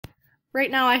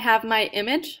Right now I have my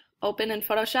image open in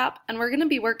Photoshop and we're going to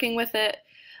be working with it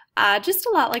just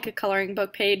a lot like a coloring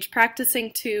book page,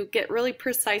 practicing to get really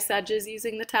precise edges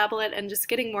using the tablet and just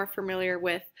getting more familiar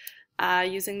with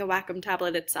using the Wacom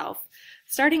tablet itself.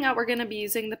 Starting out, we're going to be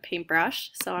using the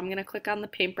paintbrush, so I'm going to click on the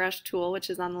paintbrush tool, which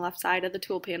is on the left side of the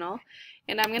tool panel,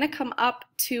 and I'm going to come up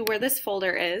to where this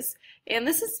folder is, and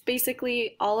this is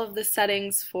basically all of the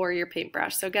settings for your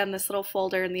paintbrush. So again, this little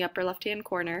folder in the upper left hand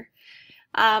corner.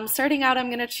 Starting out, I'm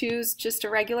going to choose just a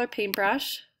regular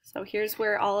paintbrush. So here's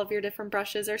where all of your different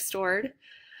brushes are stored.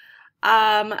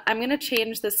 I'm going to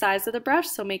change the size of the brush,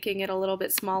 so making it a little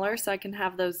bit smaller so I can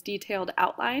have those detailed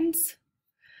outlines.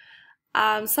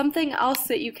 Something else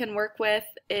that you can work with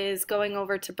is going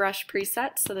over to brush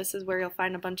presets. So this is where you'll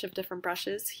find a bunch of different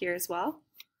brushes here as well.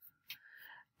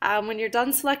 When you're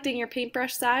done selecting your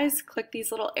paintbrush size, click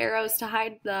these little arrows to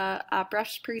hide the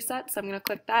brush presets. I'm going to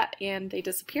click that and they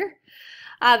disappear.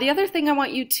 The other thing I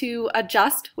want you to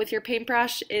adjust with your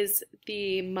paintbrush is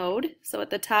the mode. So at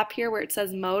the top here where it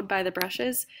says mode by the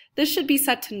brushes, this should be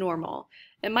set to normal.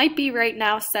 It might be right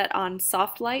now set on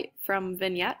soft light from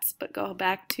vignettes, but go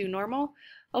back to normal.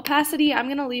 Opacity, I'm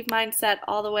going to leave mine set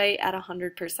all the way at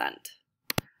 100%.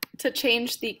 To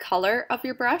change the color of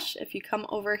your brush, if you come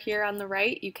over here on the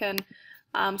right, you can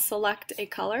select a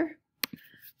color.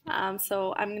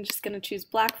 So I'm just going to choose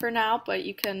black for now, but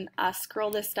you can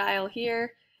scroll this dial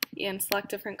here and select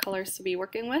different colors to be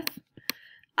working with.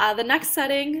 The next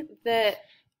setting that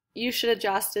you should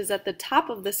adjust is at the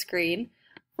top of the screen,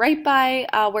 right by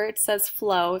where it says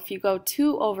flow. If you go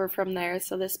 2 over from there,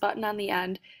 so this button on the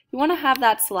end, you want to have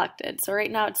that selected. So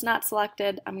right now it's not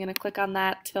selected. I'm going to click on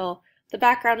that till the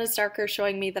background is darker,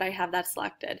 showing me that I have that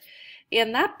selected.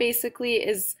 And that basically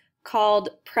is called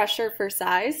pressure for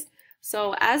size.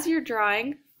 So as you're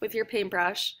drawing with your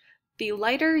paintbrush, the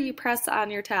lighter you press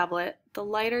on your tablet, the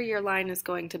lighter your line is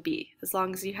going to be, as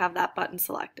long as you have that button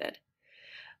selected.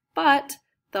 But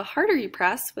the harder you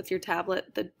press with your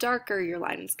tablet, the darker your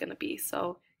line is going to be.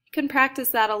 So you can practice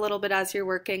that a little bit as you're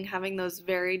working, having those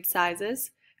varied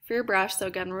sizes for your brush. So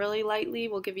again, really lightly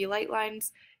will give you light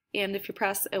lines, and if you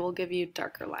press, it will give you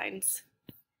darker lines.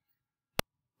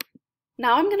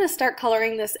 Now I'm going to start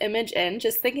coloring this image in,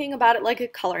 just thinking about it like a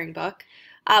coloring book.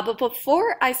 But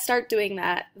before I start doing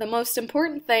that, the most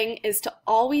important thing is to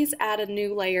always add a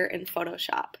new layer in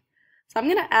Photoshop. So I'm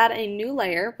going to add a new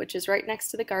layer, which is right next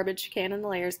to the garbage can in the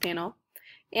layers panel.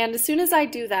 And as soon as I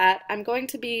do that, I'm going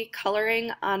to be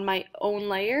coloring on my own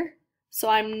layer, so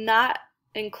I'm not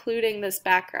including this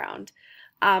background.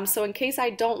 So in case I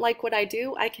don't like what I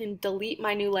do, I can delete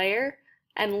my new layer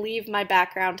and leave my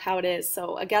background how it is.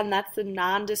 So again, that's the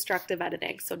non-destructive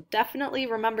editing. So definitely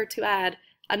remember to add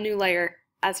a new layer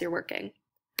as you're working.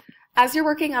 As you're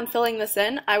working on filling this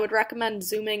in, I would recommend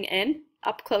zooming in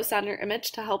up close on your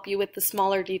image to help you with the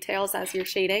smaller details as you're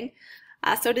shading.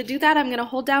 So to do that, I'm going to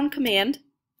hold down Command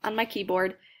on my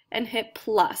keyboard and hit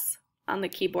plus on the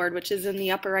keyboard, which is in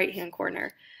the upper right hand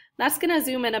corner. That's going to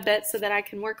zoom in a bit so that I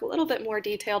can work a little bit more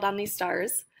detailed on these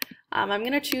stars. I'm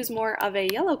going to choose more of a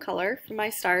yellow color for my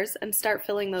stars and start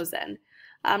filling those in.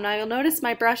 Now you'll notice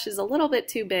my brush is a little bit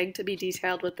too big to be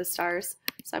detailed with the stars,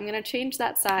 so I'm going to change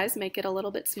that size, make it a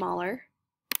little bit smaller.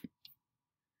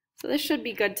 So this should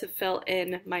be good to fill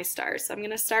in my stars. So I'm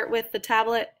going to start with the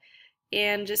tablet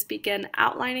and just begin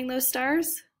outlining those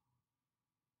stars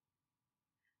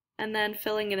and then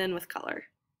filling it in with color.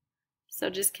 So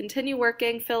just continue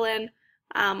working, fill in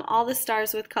all the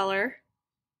stars with color,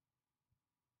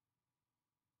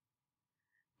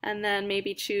 and then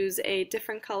maybe choose a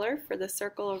different color for the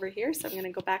circle over here. So I'm going to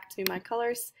go back to my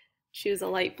colors, choose a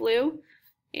light blue,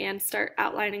 and start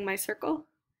outlining my circle.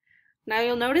 Now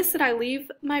you'll notice that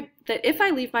if I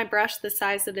leave my brush the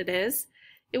size that it is,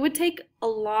 it would take a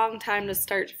long time to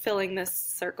start filling this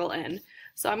circle in.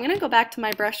 So I'm going to go back to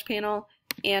my brush panel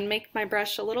and make my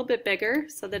brush a little bit bigger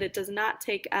so that it does not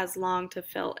take as long to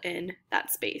fill in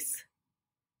that space.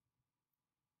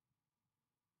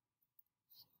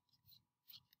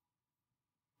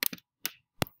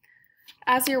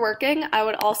 As you're working, I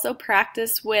would also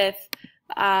practice with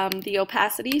the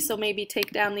opacity, so maybe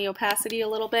take down the opacity a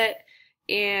little bit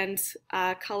and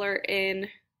color in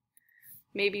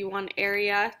maybe one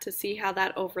area to see how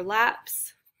that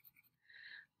overlaps.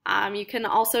 You can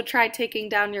also try taking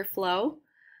down your flow.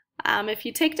 If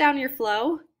you take down your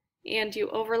flow and you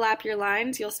overlap your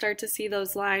lines, you'll start to see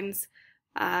those lines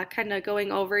kind of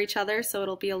going over each other, so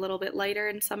it'll be a little bit lighter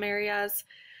in some areas.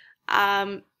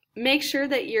 Make sure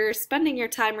that you're spending your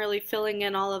time really filling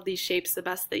in all of these shapes the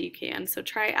best that you can. So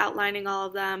try outlining all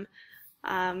of them.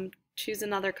 Choose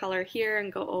another color here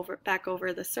and go back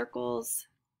over the circles.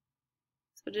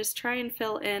 So just try and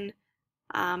fill in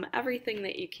everything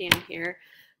that you can here.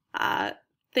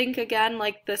 Think again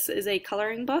like this is a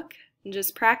coloring book and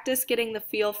just practice getting the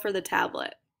feel for the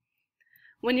tablet.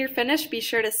 When you're finished, be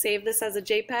sure to save this as a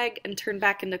JPEG and turn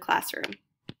back into Classroom.